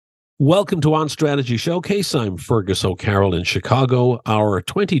Welcome to On Strategy Showcase. I'm Fergus O'Carroll in Chicago. Our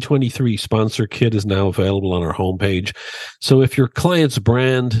 2023 sponsor kit is now available on our homepage. So if your client's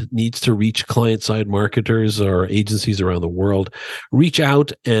brand needs to reach client-side marketers or agencies around the world, reach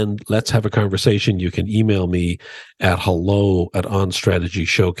out and let's have a conversation. You can email me at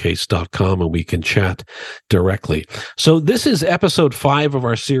hello@onstrategyshowcase.com and we can chat directly. So this is episode 5 of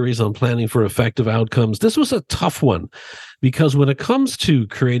our series on planning for effective outcomes. This was a tough one, because when it comes to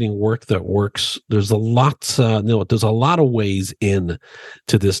creating work that works, there's a lot, there's a lot of ways in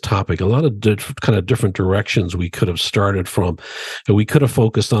to this topic, a lot of different directions we could have started from. And we could have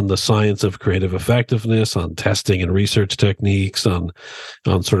focused on the science of creative effectiveness, on testing and research techniques, on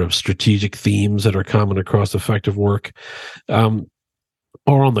sort of strategic themes that are common across effective work, or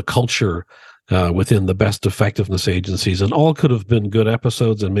on the culture within the best effectiveness agencies. And all could have been good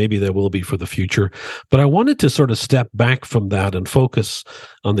episodes, and maybe there will be for the future. But I wanted to sort of step back from that and focus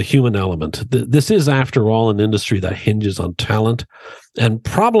on the human element. This is, after all, an industry that hinges on talent. And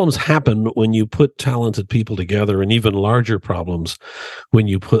problems happen when you put talented people together, and even larger problems when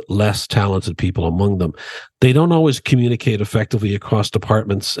you put less talented people among them. They don't always communicate effectively across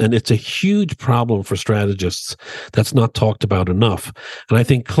departments, and it's a huge problem for strategists that's not talked about enough. And I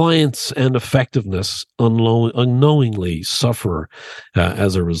think clients and effectiveness unknowingly suffer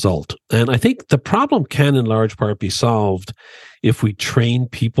as a result. And I think the problem can in large part be solved if we train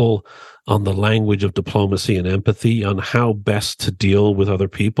people on the language of diplomacy and empathy, on how best to deal with other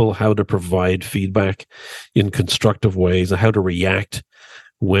people, how to provide feedback in constructive ways, and how to react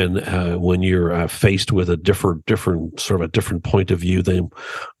when you're faced with a different point of view than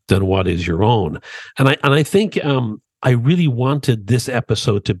what is your own. And I think I really wanted this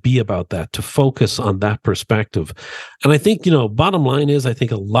episode to be about that, to focus on that perspective. And I think, bottom line is, I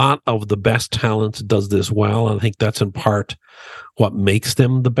think a lot of the best talent does this well. And I think that's in part what makes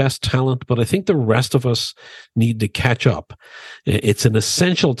them the best talent. But I think the rest of us need to catch up. It's an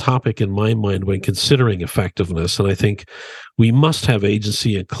essential topic in my mind when considering effectiveness. And I think we must have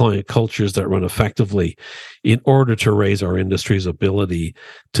agency and client cultures that run effectively in order to raise our industry's ability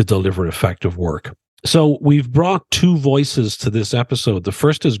to deliver effective work. So we've brought 2 voices to this episode. The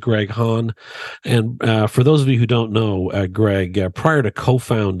first is Greg Hahn. And for those of you who don't know, Greg, prior to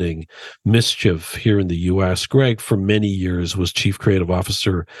co-founding Mischief here in the U.S., Greg for many years was Chief Creative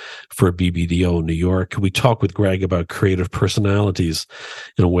Officer for BBDO in New York. We talk with Greg about creative personalities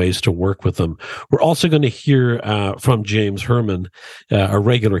and ways to work with them. We're also going to hear from James Herman, a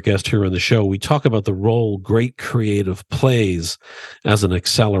regular guest here on the show. We talk about the role great creative plays as an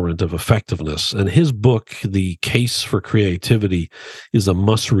accelerant of effectiveness. And his book, The Case for Creativity, is a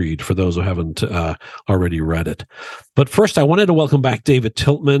must-read for those who haven't already read it. But first, I wanted to welcome back David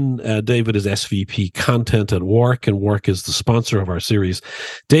Tiltman. David is SVP Content at WARC, and WARC is the sponsor of our series.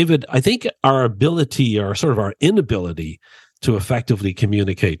 David, I think our inability to effectively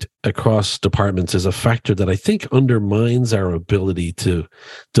communicate across departments is a factor that I think undermines our ability to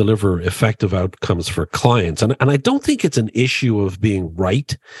deliver effective outcomes for clients. And I don't think it's an issue of being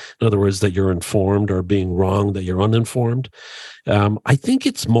right, in other words, that you're informed, or being wrong, that you're uninformed. I think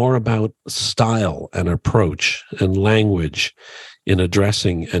it's more about style and approach and language in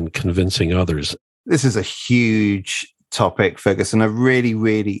addressing and convincing others. This is a huge topic, Fergus, and a really,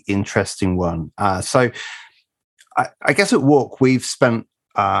 really interesting one. I guess at WARC, we've spent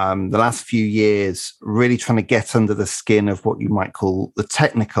the last few years really trying to get under the skin of what you might call the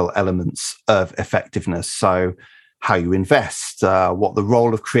technical elements of effectiveness. So how you invest, what the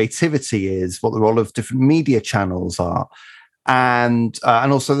role of creativity is, what the role of different media channels are, and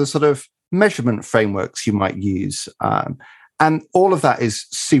also the sort of measurement frameworks you might use. And all of that is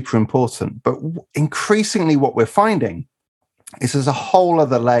super important. But increasingly what we're finding is there's a whole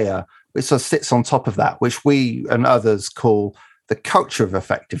other layer which sort of sits on top of that, which we and others call the culture of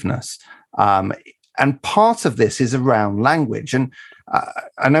effectiveness. And part of this is around language. And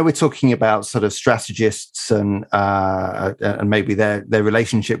I know we're talking about sort of strategists and maybe their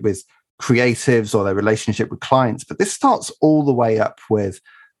relationship with creatives or their relationship with clients, but this starts all the way up with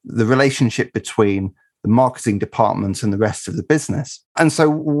the relationship between the marketing department and the rest of the business. And so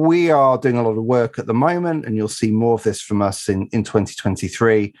we are doing a lot of work at the moment, and you'll see more of this from us in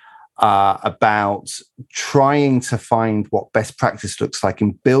 2023, about trying to find what best practice looks like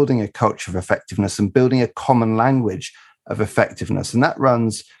in building a culture of effectiveness and building a common language of effectiveness. And that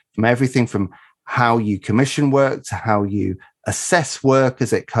runs from everything from how you commission work to how you assess work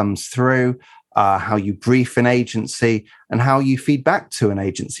as it comes through, how you brief an agency, and how you feed back to an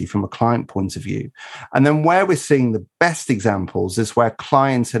agency from a client point of view. And then where we're seeing the best examples is where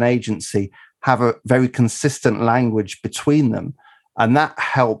client and agency have a very consistent language between them. And that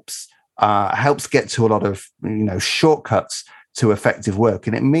helps helps get to a lot of shortcuts to effective work.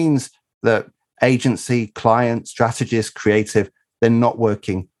 And it means that agency, client, strategist, creative, they're not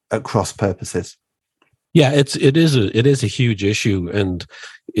working at cross purposes. Yeah, it is a huge issue, and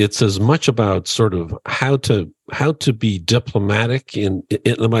it's as much about sort of how to be diplomatic in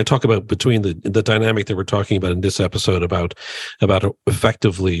when I talk about between the dynamic that we're talking about in this episode about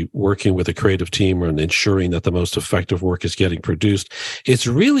effectively working with a creative team and ensuring that the most effective work is getting produced. It's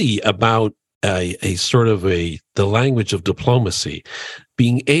really about a sort of the language of diplomacy,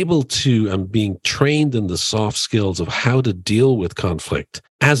 being able to and being trained in the soft skills of how to deal with conflict.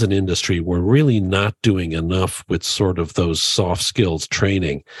 As an industry, we're really not doing enough with sort of those soft skills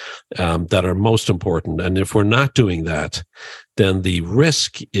training that are most important. And if we're not doing that, then the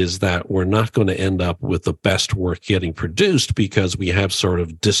risk is that we're not going to end up with the best work getting produced because we have sort of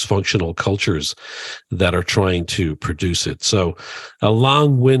dysfunctional cultures that are trying to produce it. So a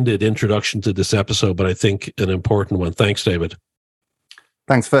long-winded introduction to this episode, but I think an important one. Thanks, David.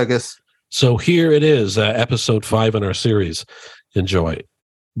 Thanks, Fergus. So here it is, episode 5 in our series. Enjoy.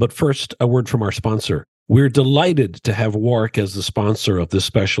 But first, a word from our sponsor. We're delighted to have WARC as the sponsor of this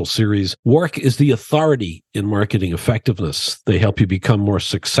special series. WARC is the authority in marketing effectiveness. They help you become more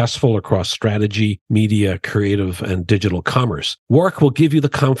successful across strategy, media, creative, and digital commerce. WARC will give you the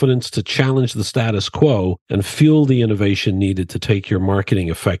confidence to challenge the status quo and fuel the innovation needed to take your marketing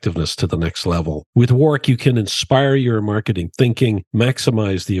effectiveness to the next level. With WARC, you can inspire your marketing thinking,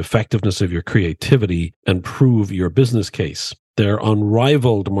 maximize the effectiveness of your creativity, and prove your business case. Their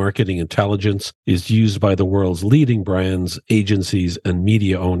unrivaled marketing intelligence is used by the world's leading brands, agencies, and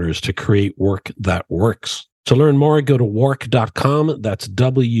media owners to create work that works. To learn more, go to warc.com. That's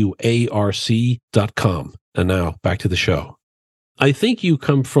WARC.com. And now back to the show. I think you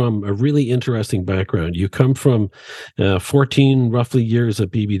come from a really interesting background. You come from 14 roughly years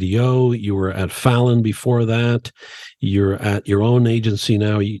at BBDO. You were at Fallon before that. You're at your own agency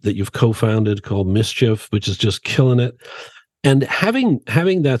now that you've co-founded called Mischief, which is just killing it. And having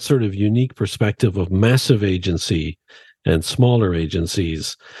that sort of unique perspective of massive agency and smaller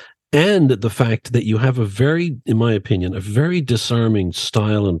agencies, and the fact that you have in my opinion, a very disarming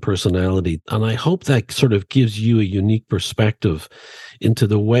style and personality. And I hope that sort of gives you a unique perspective into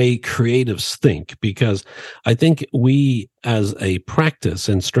the way creatives think, because I think we as a practice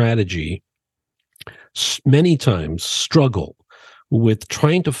and strategy many times struggle with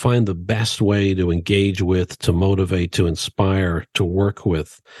trying to find the best way to engage with, to motivate, to inspire, to work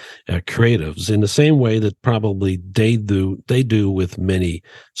with creatives in the same way that probably they do with many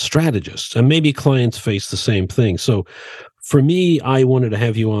strategists. And maybe clients face the same thing. So for me, I wanted to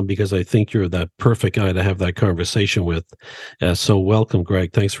have you on because I think you're that perfect guy to have that conversation with. So welcome,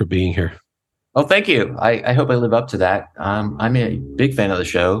 Greg. Thanks for being here. Well, thank you. I hope I live up to that. I'm a big fan of the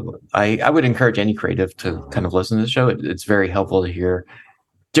show. I would encourage any creative to kind of listen to the show. It's very helpful to hear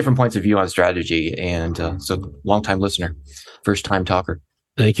different points of view on strategy. And so long-time listener, first-time talker.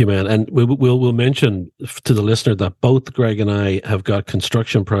 Thank you, man. And we'll mention to the listener that both Greg and I have got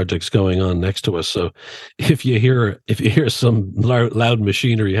construction projects going on next to us. So if you hear some loud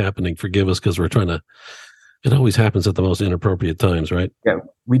machinery happening, forgive us because we're trying to. It always happens at the most inappropriate times, right? Yeah,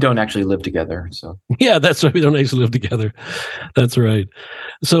 we don't actually live together. So yeah, that's right. We don't actually live together. That's right.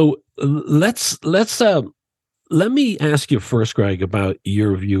 So let me ask you first, Greg, about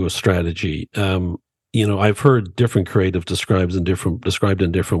your view of strategy. I've heard different creative described in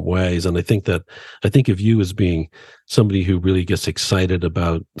different ways, and I think of you as being somebody who really gets excited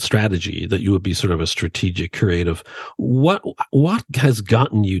about strategy, that you would be sort of a strategic creative. What has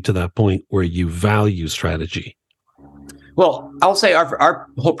gotten you to that point where you value strategy? Well, I'll say our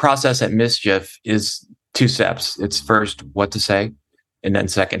whole process at Mischief is 2 steps. It's first what to say, and then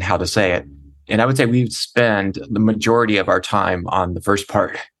second how to say it. And I would say we spend the majority of our time on the first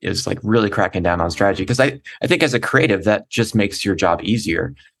part, is like really cracking down on strategy. Because I think as a creative, that just makes your job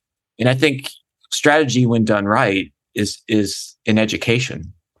easier. And I think strategy, when done right, is an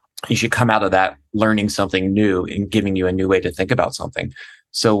education. You should come out of that learning something new and giving you a new way to think about something.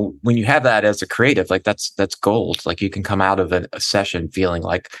 So when you have that as a creative, like that's gold. Like you can come out of a session feeling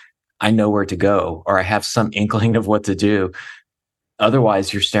like I know where to go, or I have some inkling of what to do.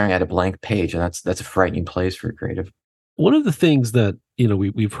 Otherwise, you're staring at a blank page, and that's a frightening place for a creative. One of the things that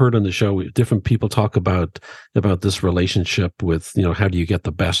we've heard on the show, different people talk about this relationship with how do you get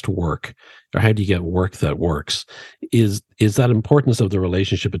the best work, or how do you get work that works, is that importance of the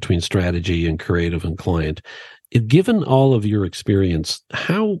relationship between strategy and creative and client. Given all of your experience,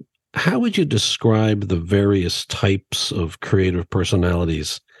 how would you describe the various types of creative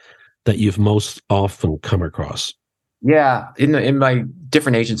personalities that you've most often come across? Yeah, in my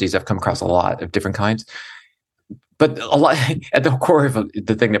different agencies, I've come across a lot of different kinds. But a lot at the core of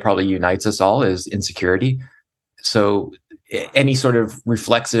the thing that probably unites us all is insecurity. So any sort of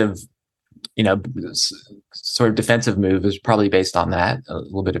reflexive, sort of defensive move is probably based on that, a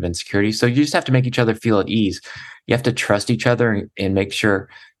little bit of insecurity. So you just have to make each other feel at ease. You have to trust each other and make sure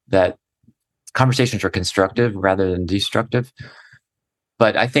that conversations are constructive rather than destructive.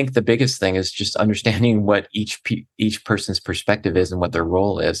 But I think the biggest thing is just understanding what each person's perspective is and what their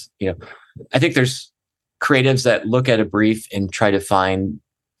role is. I think there's creatives that look at a brief and try to find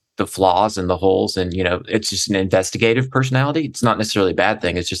the flaws and the holes, and it's just an investigative personality. It's not necessarily a bad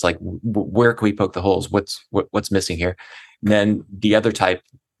thing. It's just like, where can we poke the holes? What's missing here? And then the other type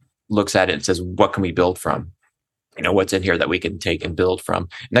looks at it and says, what can we build from? What's in here that we can take and build from?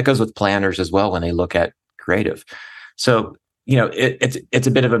 And that goes with planners as well when they look at creative. So it's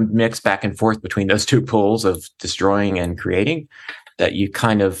a bit of a mix back and forth between those two poles of destroying and creating, that you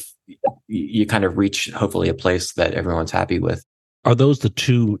kind of reach hopefully a place that everyone's happy with. Are those the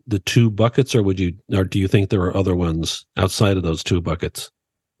two buckets, or do you think there are other ones outside of those two buckets?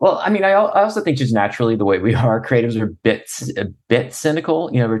 Well, I mean, I also think just naturally the way we are, creatives are a bit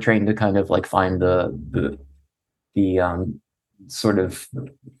cynical. We're trained to kind of like find the sort of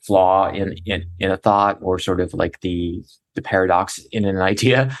flaw in a thought, or sort of like the paradox in an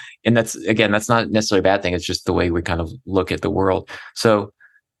idea. And that's not necessarily a bad thing. It's just the way we kind of look at the world. So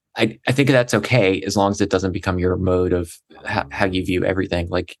I think that's okay, as long as it doesn't become your mode of how you view everything.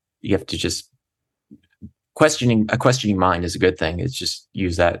 Like, you have to just a questioning mind is a good thing. It's just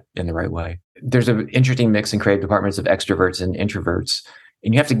use that in the right way. There's an interesting mix in creative departments of extroverts and introverts.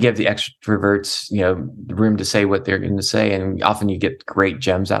 And you have to give the extroverts, the room to say what they're going to say. And often you get great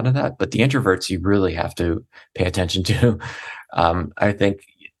gems out of that. But the introverts, you really have to pay attention to. I think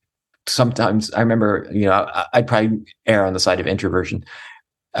sometimes, I remember, I'd probably err on the side of introversion.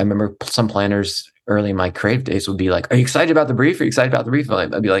 I remember some planners early in my creative days would be like, "Are you excited about the brief? Are you excited about the brief?"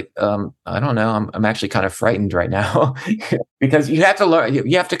 I'd be like, "I don't know. I'm actually kind of frightened right now," because you have to learn.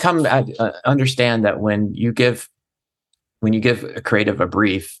 You have to come understand that when you give a creative a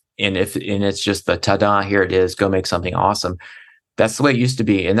brief, and it's just the ta-da, here it is, go make something awesome. That's the way it used to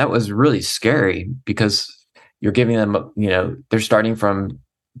be, and that was really scary, because you're giving them, they're starting from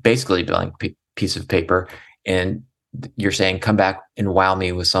basically a blank piece of paper, and you're saying, come back and wow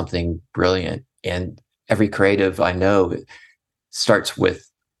me with something brilliant. And every creative I know starts with,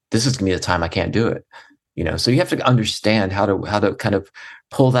 this is gonna be the time I can't do it. So you have to understand how to kind of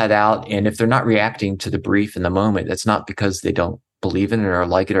pull that out. And if they're not reacting to the brief in the moment, that's not because they don't believe in it or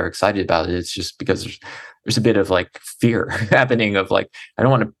like it or excited about it. It's just because there's a bit of like fear happening of like, I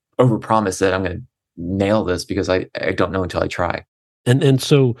don't want to overpromise that I'm going to nail this, because I don't know until I try. And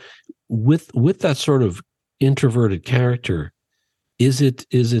so with that sort of introverted character, is it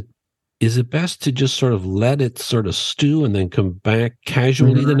best to just sort of let it sort of stew and then come back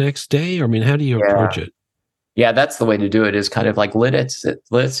casually the next day? Or, I mean, how do you approach it? Yeah, that's the way to do it, is kind of like let it sit,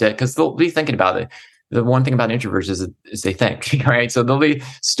 because they'll be thinking about it. The one thing about introverts is they think, right? So they'll be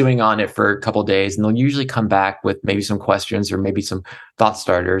stewing on it for a couple of days, and they'll usually come back with maybe some questions or maybe some thought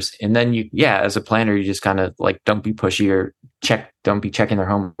starters. And then as a planner, you just kind of like, don't be pushy or don't be checking their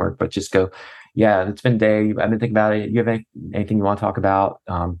homework, but just go, yeah, it's been a day. I've been thinking about it. You have anything you want to talk about?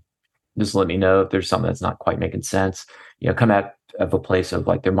 Just let me know if there's something that's not quite making sense. Come out of a place of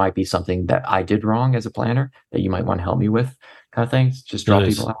like, there might be something that I did wrong as a planner that you might want to help me with, kind of things. Just draw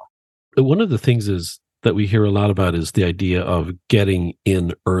people out. One of the things that we hear a lot about is the idea of getting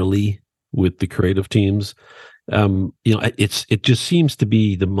in early with the creative teams. It just seems to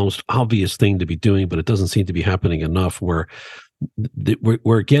be the most obvious thing to be doing, but it doesn't seem to be happening enough, where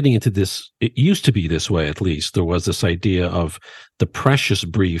we're getting into this. It used to be this way, at least. There was this idea of the precious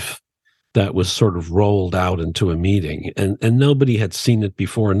brief that was sort of rolled out into a meeting, and nobody had seen it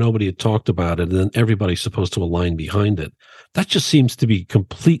before, nobody had talked about it, and then everybody's supposed to align behind it. That just seems to be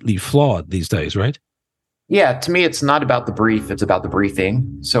completely flawed these days, right? Yeah, to me, it's not about the brief; it's about the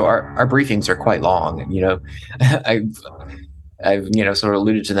briefing. So our briefings are quite long. I've sort of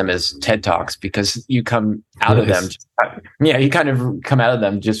alluded to them as TED Talks, because you come out of them. You kind of come out of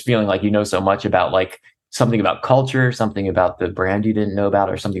them just feeling like you know so much about like something about culture, something about the brand you didn't know about,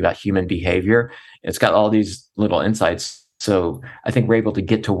 or something about human behavior. It's got all these little insights. So I think we're able to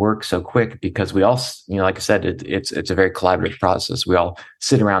get to work so quick because we all, like I said, it's a very collaborative process. We all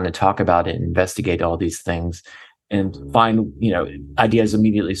sit around and talk about it and investigate all these things and find, ideas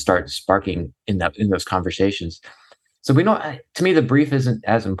immediately start sparking in those conversations. So to me, the brief isn't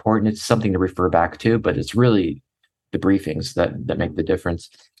as important. It's something to refer back to, but it's really the briefings that make the difference.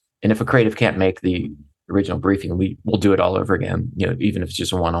 And if a creative can't make the original briefing, we'll do it all over again, even if it's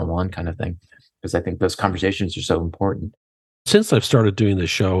just a one-on-one kind of thing, because I think those conversations are so important. Since I've started doing this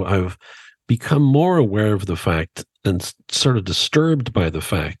show, I've become more aware of the fact and sort of disturbed by the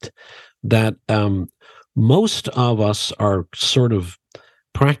fact that most of us are sort of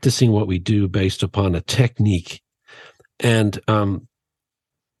practicing what we do based upon a technique. And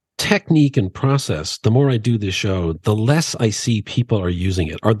technique and process, the more I do this show, the less I see people are using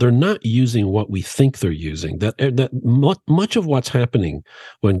it, or they're not using what we think they're using. That much of what's happening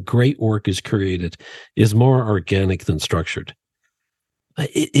when great work is created is more organic than structured.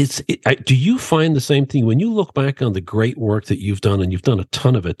 Do you find the same thing when you look back on the great work that you've done, and you've done a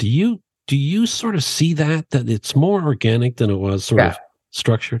ton of it? Do you sort of see that it's more organic than it was sort of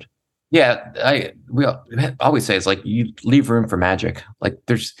structured? Yeah, we always say it's like you leave room for magic. Like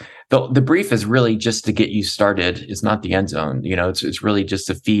there's the brief is really just to get you started. It's not the end zone. It's really just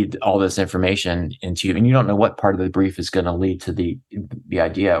to feed all this information into you, and you don't know what part of the brief is going to lead to the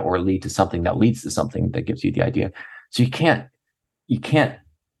idea, or lead to something that leads to something that gives you the idea. So you can't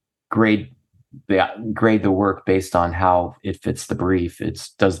grade the work based on how it fits the brief.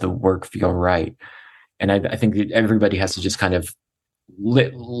 Does the work feel right? And I think that everybody has to just kind of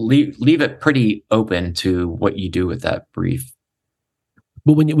leave it pretty open to what you do with that brief.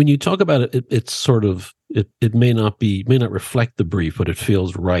 But when you talk about it, it's sort of it may not reflect the brief, but it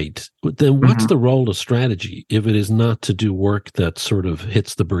feels right. But then what's the role of strategy if it is not to do work that sort of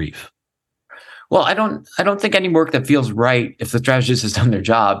hits the brief? Well, I don't think any work that feels right, if the strategist has done their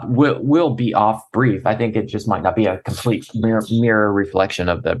job, will be off brief. I think it just might not be a complete mirror reflection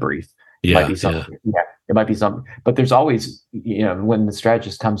of the brief. It might be something. Yeah, it might be something. But there's always, when the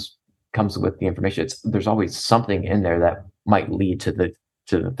strategist comes with the information, there's always something in there that might lead to the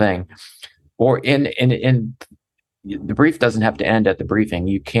thing. Or in the brief doesn't have to end at the briefing.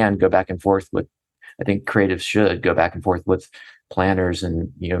 You can go back and forth with. I think creatives should go back and forth with planners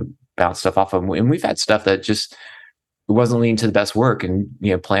and bounce stuff off of them. And we've had stuff that just wasn't leading to the best work, and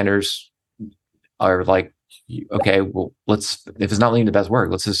planners are like, okay, well, if it's not leading to the best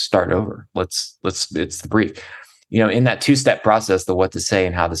work, let's just start over. It's the brief. In that two-step process, the what to say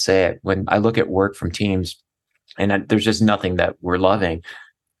and how to say it. When I look at work from teams, and there's just nothing that we're loving,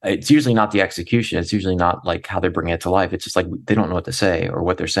 it's usually not the execution. It's usually not like how they're bringing it to life. It's just like they don't know what to say, or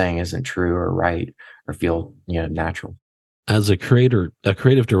what they're saying isn't true or right or feel natural. As a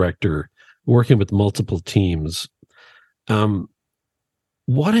creative director working with multiple teams,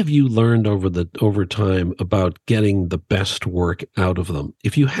 what have you learned over time about getting the best work out of them?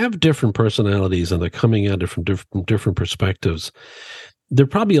 If you have different personalities and they're coming at it from different perspectives, they're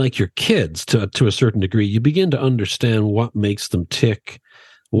probably like your kids to a certain degree. You begin to understand what makes them tick,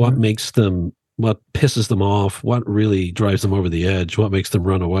 what pisses them off, what really drives them over the edge, what makes them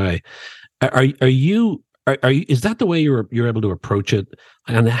run away. Is that the way you're able to approach it?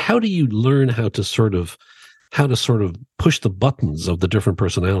 And how do you learn how to sort of push the buttons of the different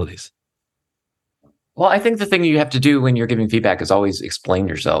personalities? Well, I think the thing you have to do when you're giving feedback is always explain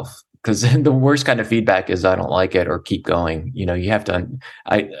yourself, because the worst kind of feedback is I don't like it or keep going. You have to.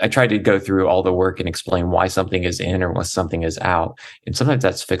 I try to go through all the work and explain why something is in or why something is out, and sometimes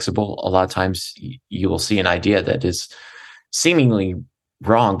that's fixable. A lot of times you will see an idea that is seemingly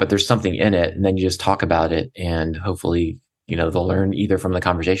wrong, but there's something in it, and then you just talk about it, and hopefully they'll learn either from the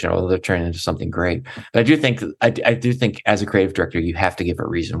conversation or they'll turn into something great. But I do think as a creative director, you have to give a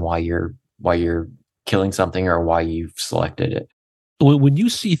reason why you're killing something or why you've selected it. When you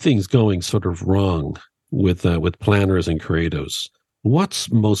see things going sort of wrong with planners and creatives, what's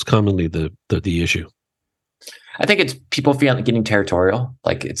most commonly the issue? I think it's people getting territorial,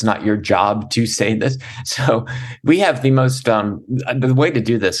 like it's not your job to say this. So we have the most, the way to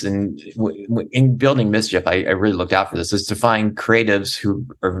do this in building Mischief, I really looked out for this, is to find creatives who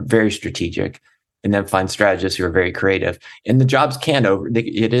are very strategic and then find strategists who are very creative. And the jobs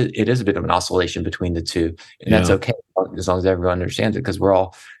it is a bit of an oscillation between the two. And that's okay as long as everyone understands it, because we're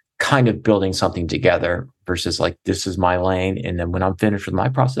all kind of building something together versus like, this is my lane. And then when I'm finished with my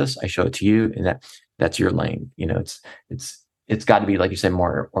process, I show it to you, and that's your lane. It's got to be, like you said,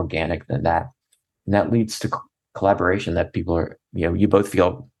 more organic than that. And that leads to collaboration, that people are, you both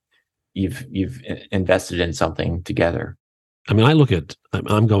feel you've invested in something together. I mean,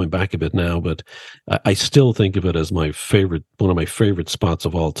 I'm going back a bit now, but I still think of it as one of my favorite spots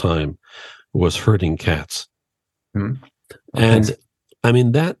of all time was Herding Cats. Mm-hmm. And I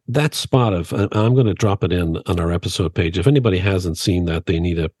mean, that spot I'm going to drop it in on our episode page. If anybody hasn't seen that, they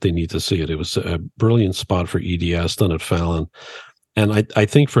need to see it. It was a brilliant spot for EDS done at Fallon. And I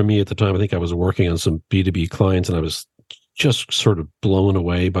think for me at the time, I think I was working on some B2B clients, and I was just sort of blown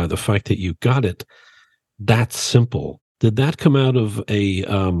away by the fact that you got it that simple. Did that come out of a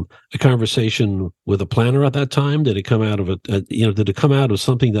conversation with a planner at that time? Did it come out of did it come out of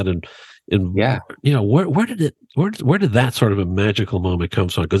something that where did that sort of a magical moment come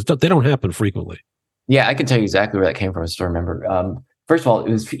from? Because they don't happen frequently. Yeah, I can tell you exactly where that came from. I still remember. First of all,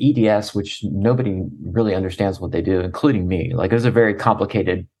 it was for EDS, which nobody really understands what they do, including me. Like, it was a very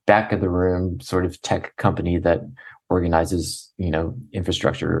complicated back of the room sort of tech company that organizes,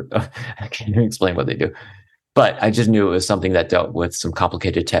 infrastructure. I can't even explain what they do. But I just knew it was something that dealt with some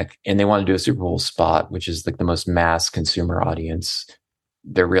complicated tech, and they wanted to do a Super Bowl spot, which is like the most mass consumer audience.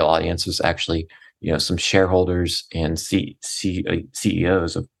 Their real audience was actually, some shareholders and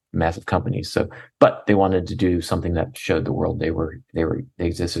CEOs of massive companies. So, but they wanted to do something that showed the world they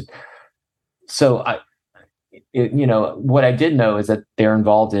existed. So what I did know is that they're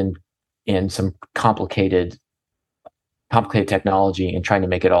involved in some complicated technology and trying to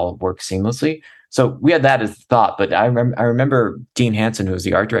make it all work seamlessly. So we had that as a thought, but I remember Dean Hanson, who was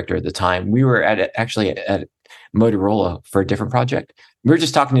the art director at the time. We were at Motorola for a different project. We were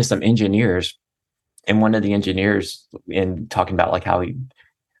just talking to some engineers, and one of the engineers, in talking about like how he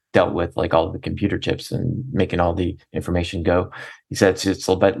dealt with like all of the computer chips and making all the information go, he said it's a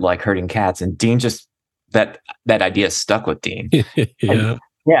little bit like herding cats. And Dean just that idea stuck with Dean. Yeah.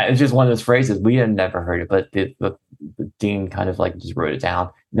 Yeah, it's just one of those phrases. We had never heard it, but the Dean kind of like just wrote it down.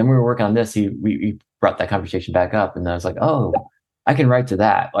 And then we were working on this. We brought that conversation back up, and I was like, oh, I can write to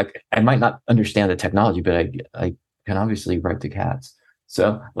that. Like, I might not understand the technology, but I can obviously write to cats.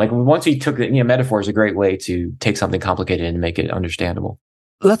 So, like, once he took it, metaphor is a great way to take something complicated and make it understandable.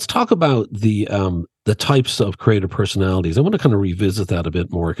 Let's talk about the types of creative personalities. I want to kind of revisit that a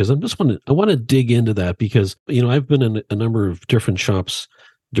bit more, because I want to dig into that, because I've been in a number of different shops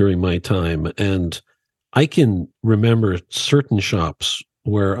during my time, and I can remember certain shops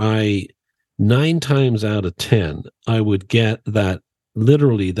where 9 times out of 10, I would get that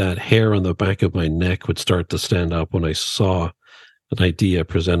literally that hair on the back of my neck would start to stand up when I saw an idea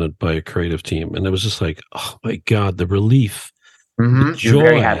presented by a creative team. And it was just like, oh my God, the relief, the joy. You're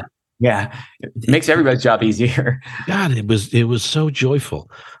very happy. Yeah. It makes everybody's job easier. God, it was so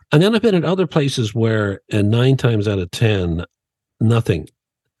joyful. And then I've been at other places where 9 times out of 10, nothing.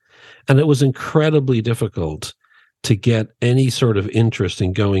 And it was incredibly difficult to get any sort of interest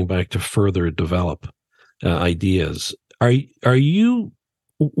in going back to further develop ideas. Are you?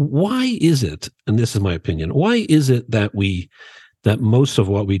 Why is it? And this is my opinion. Why is it that most of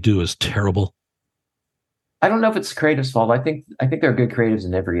what we do is terrible? I don't know if it's creative's fault. I think there are good creatives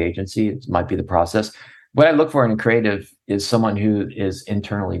in every agency. It might be the process. What I look for in a creative is someone who is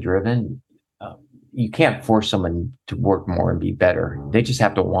internally driven. You can't force someone to work more and be better. They just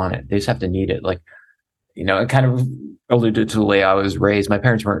have to want it. They just have to need it. Like, it kind of alluded to the way I was raised. My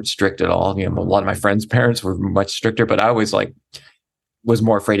parents weren't strict at all. A lot of my friends' parents were much stricter, but I always was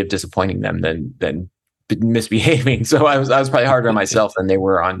more afraid of disappointing them than misbehaving. So I was probably harder on myself than they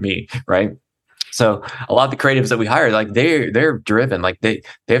were on me. Right. So a lot of the creatives that we hire, like they're driven, like they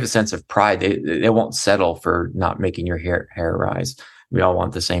have a sense of pride. They won't settle for not making your hair rise. We all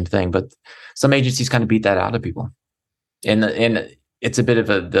want the same thing, but some agencies kind of beat that out of people. And it's a bit of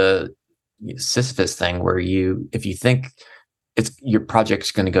the Sisyphus thing where if you think your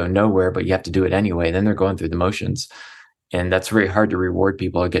project's going to go nowhere, but you have to do it anyway, then they're going through the motions. And that's very hard to reward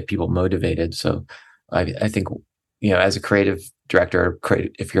people or get people motivated. So I think, as a creative director,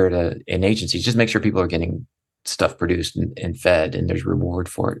 if you're at an agency, just make sure people are getting stuff produced and fed, and there's reward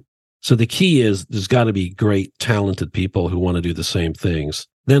for it. So the key is there's got to be great, talented people who want to do the same things.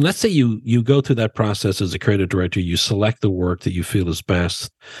 Then let's say you go through that process as a creative director, you select the work that you feel is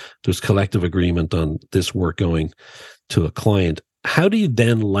best. There's collective agreement on this work going to a client. How do you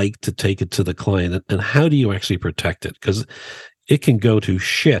then like to take it to the client, and how do you actually protect it? Because it can go to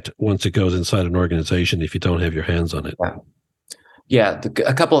shit once it goes inside an organization if you don't have your hands on it. Yeah,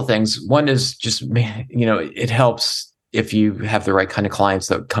 a couple of things. One is just, it helps if you have the right kind of clients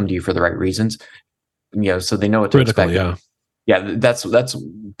that come to you for the right reasons, so they know what to expect. Yeah, that's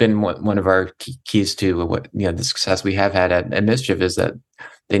been one of our keys to what the success we have had at Mischief, is that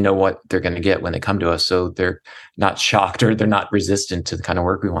they know what they're going to get when they come to us, so they're not shocked or they're not resistant to the kind of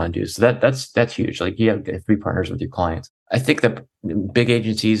work we want to do. So that's huge. Like, you have to be partners with your clients. I think that big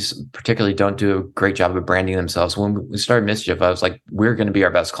agencies particularly don't do a great job of branding themselves. When we started Mischief, I was like, we're going to be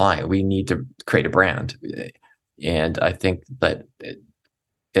our best client. We need to create a brand. And I think that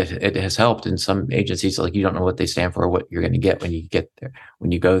it has helped in some agencies. Like, you don't know what they stand for, or what you're going to get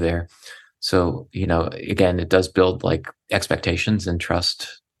when you go there. So, again, it does build like expectations and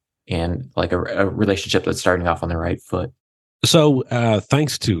trust, and like a relationship that's starting off on the right foot. So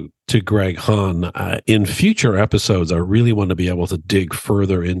thanks to Greg Hahn. In future episodes, I really want to be able to dig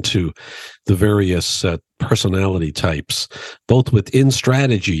further into the various personality types, both within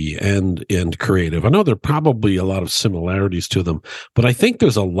strategy and creative. I know there are probably a lot of similarities to them, but I think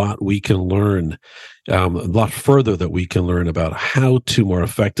there's a lot we can learn, a lot further that we can learn about how to more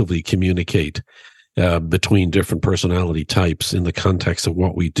effectively communicate between different personality types in the context of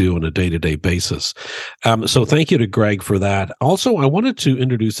what we do on a day-to-day basis. So thank you to Greg for that. Also, I wanted to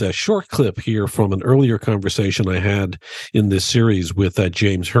introduce a short clip here from an earlier conversation I had in this series with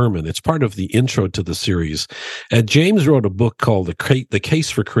James Hurman. It's part of the intro to the series. James wrote a book called The Case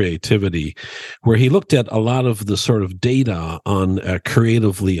for Creativity, where he looked at a lot of the sort of data on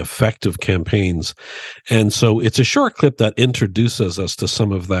creatively effective campaigns. And so it's a short clip that introduces us to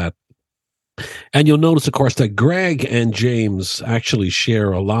some of that. And you'll notice, of course, that Greg and James actually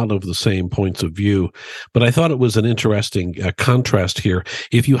share a lot of the same points of view. But I thought it was an interesting contrast here.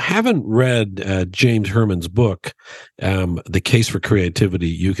 If you haven't read James Hurman's book, The Case for Creativity,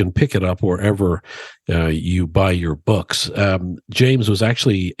 you can pick it up wherever you buy your books. James was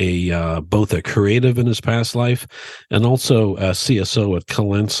actually both a creative in his past life and also a CSO at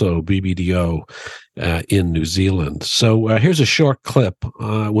Colenso BBDO in New Zealand. So here's a short clip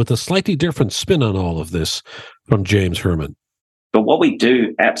with a slightly different spin on all of this from James Hurman. But what we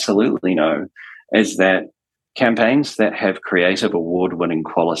do absolutely know is that campaigns that have creative award-winning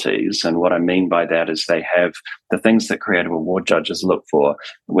qualities, and what I mean by that is they have the things that creative award judges look for,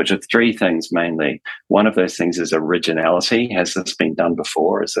 which are three things mainly. One of those things is originality. Has this been done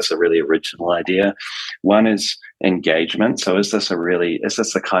before? Is this a really original idea? One is engagement. So is this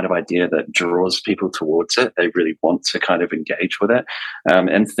the kind of idea that draws people towards it? They really want to kind of engage with it.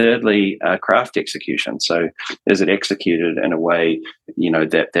 And thirdly, craft execution. So is it executed in a way,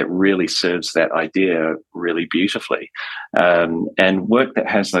 that really serves that idea really beautifully? And work that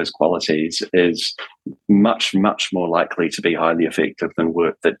has those qualities is much, much more likely to be highly effective than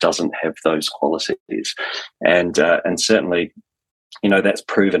work that doesn't have those qualities. And certainly, that's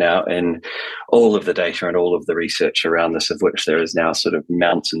proven out in all of the data and all of the research around this, of which there is now sort of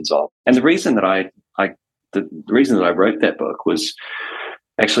mountains of. And the reason that I wrote that book was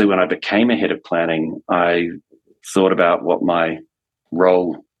actually when I became a head of planning, I thought about what my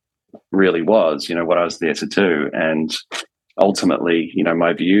role really was, what I was there to do. And ultimately,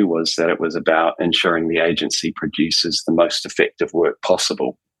 my view was that it was about ensuring the agency produces the most effective work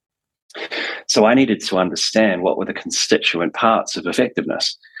possible. So I needed to understand what were the constituent parts of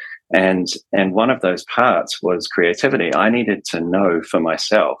effectiveness. And one of those parts was creativity. I needed to know for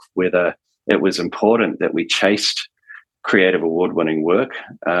myself whether it was important that we chased creative award-winning work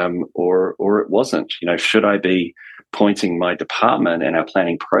or it wasn't. Should I be pointing my department and our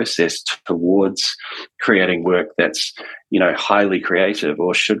planning process towards creating work that's, highly creative,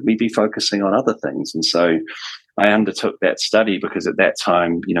 or should we be focusing on other things? And so I undertook that study because at that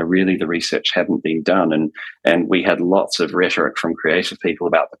time, really the research hadn't been done, and we had lots of rhetoric from creative people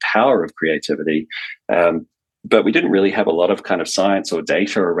about the power of creativity. But we didn't really have a lot of kind of science or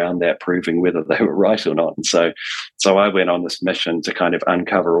data around that proving whether they were right or not. And so I went on this mission to kind of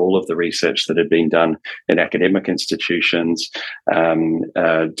uncover all of the research that had been done in academic institutions,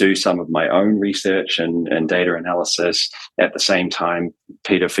 do some of my own research and data analysis. At the same time,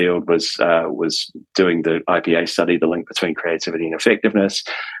 Peter Field was doing the IPA study, the link between creativity and effectiveness.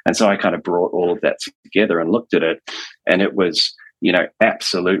 And so I kind of brought all of that together and looked at it. And it was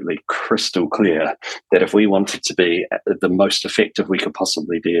absolutely crystal clear that if we wanted to be the most effective we could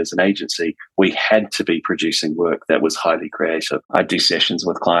possibly be as an agency, we had to be producing work that was highly creative. I do sessions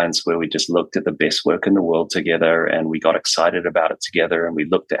with clients where we just looked at the best work in the world together, and we got excited about it together, and we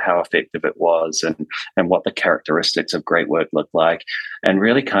looked at how effective it was and what the characteristics of great work looked like, and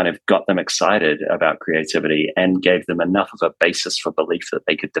really kind of got them excited about creativity and gave them enough of a basis for belief that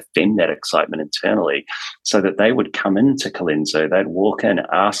they could defend that excitement internally so that they would come into Colenso. They'd walk in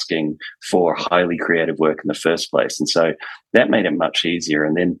asking for highly creative work in the first place. And so that made it much easier.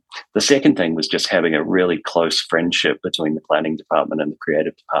 And then the second thing was just having a really close friendship between the planning department and the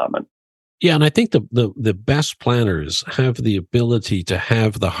creative department. Yeah, and I think the best planners have the ability to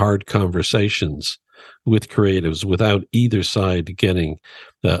have the hard conversations with creatives without either side getting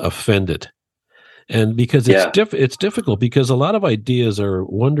offended. And because it's difficult because a lot of ideas are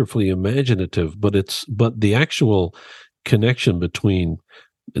wonderfully imaginative, but the actual connection between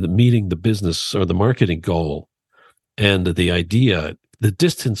meeting the business or the marketing goal and the idea, the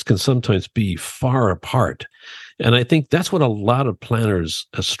distance can sometimes be far apart. And I think that's what a lot of planners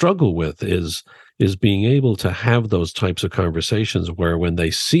struggle with is being able to have those types of conversations where when they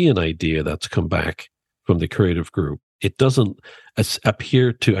see an idea that's come back from the creative group, it doesn't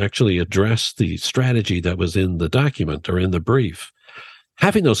appear to actually address the strategy that was in the document or in the brief.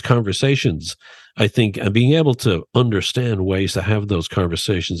 Having those conversations, I think, and being able to understand ways to have those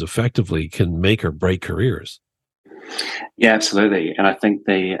conversations effectively can make or break careers. Yeah, absolutely. And I think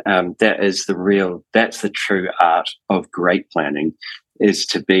that's the true art of great planning, is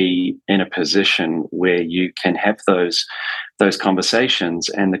to be in a position where you can have those conversations,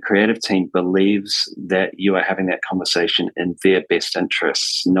 and the creative team believes that you are having that conversation in their best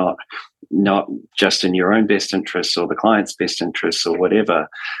interests, not just in your own best interests or the client's best interests or whatever.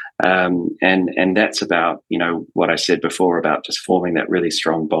 And that's about, what I said before about just forming that really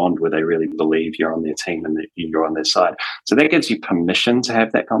strong bond where they really believe you're on their team and that you're on their side. So that gives you permission to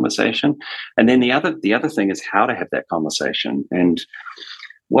have that conversation. And then the other thing is how to have that conversation. And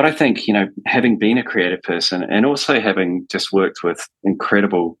what I think, having been a creative person and also having just worked with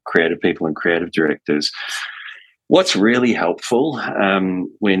incredible creative people and creative directors, what's really helpful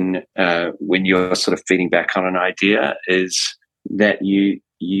when you're sort of feeding back on an idea is that you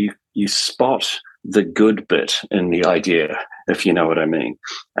spot the good bit in the idea, if you know what I mean,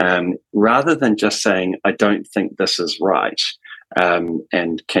 rather than just saying, I don't think this is right,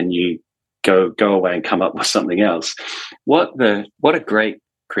 and can you go away and come up with something else. What a great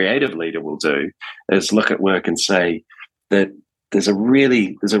creative leader will do is look at work and say that there's a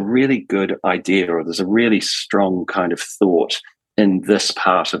really good idea, or there's a really strong kind of thought in this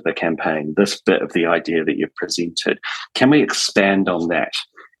part of the campaign, this bit of the idea that you've presented. Can we expand on that?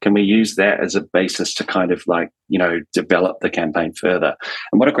 Can we use that as a basis to kind of develop the campaign further?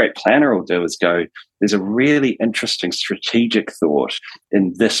 And what a great planner will do is go, there's a really interesting strategic thought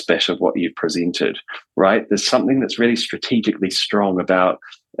in this bit of what you've presented, right? There's something that's really strategically strong about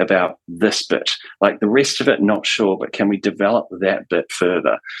this bit. Like the rest of it, not sure, but can we develop that bit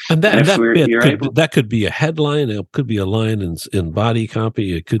further? And that could be a headline, it could be a line in body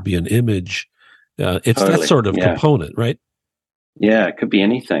copy, it could be an image. It's totally. That sort of component, right? Yeah, it could be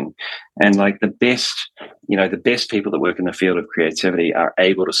anything. And the best people that work in the field of creativity are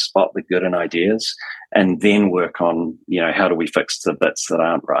able to spot the good in ideas and then work on, how do we fix the bits that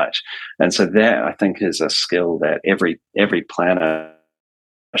aren't right? And so that, I think, is a skill that every planner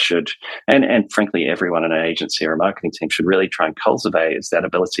should, and frankly, everyone in an agency or a marketing team should really try and cultivate, is that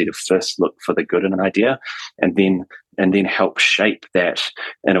ability to first look for the good in an idea and then help shape that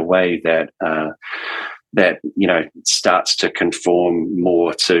in a way that starts to conform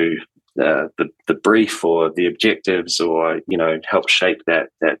more to the brief or the objectives, or help shape that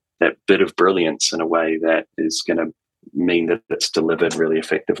bit of brilliance in a way that is going to mean that it's delivered really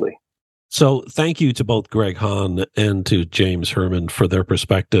effectively. So thank you to both Greg Hahn and to James Herman for their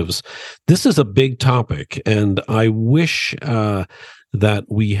perspectives. This is a big topic, and I wish that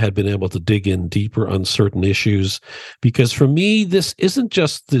we had been able to dig in deeper on certain issues, because for me, this isn't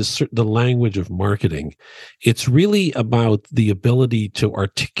just the language of marketing. It's really about the ability to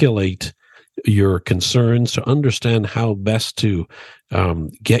articulate your concerns, to understand how best to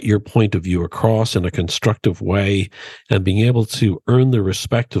get your point of view across in a constructive way, and being able to earn the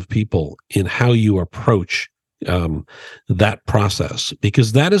respect of people in how you approach that process,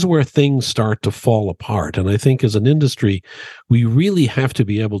 because that is where things start to fall apart. And I think as an industry, we really have to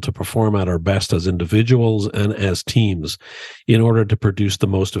be able to perform at our best as individuals and as teams in order to produce the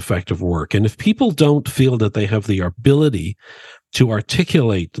most effective work. And if people don't feel that they have the ability to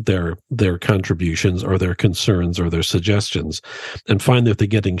articulate their contributions or their concerns or their suggestions, and find that they're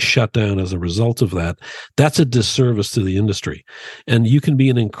getting shut down as a result of that, that's a disservice to the industry. And you can be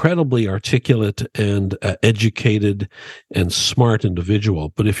an incredibly articulate and educated and smart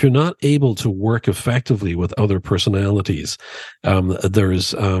individual, but if you're not able to work effectively with other personalities,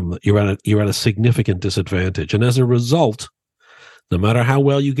 you're at a significant disadvantage. And as a result, no matter how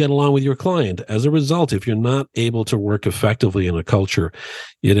well you get along with your client, as a result, if you're not able to work effectively in a culture,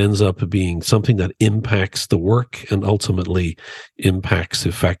 it ends up being something that impacts the work and ultimately impacts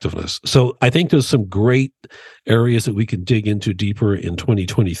effectiveness. So I think there's some great areas that we can dig into deeper in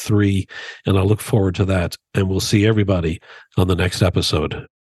 2023, and I look forward to that. And we'll see everybody on the next episode.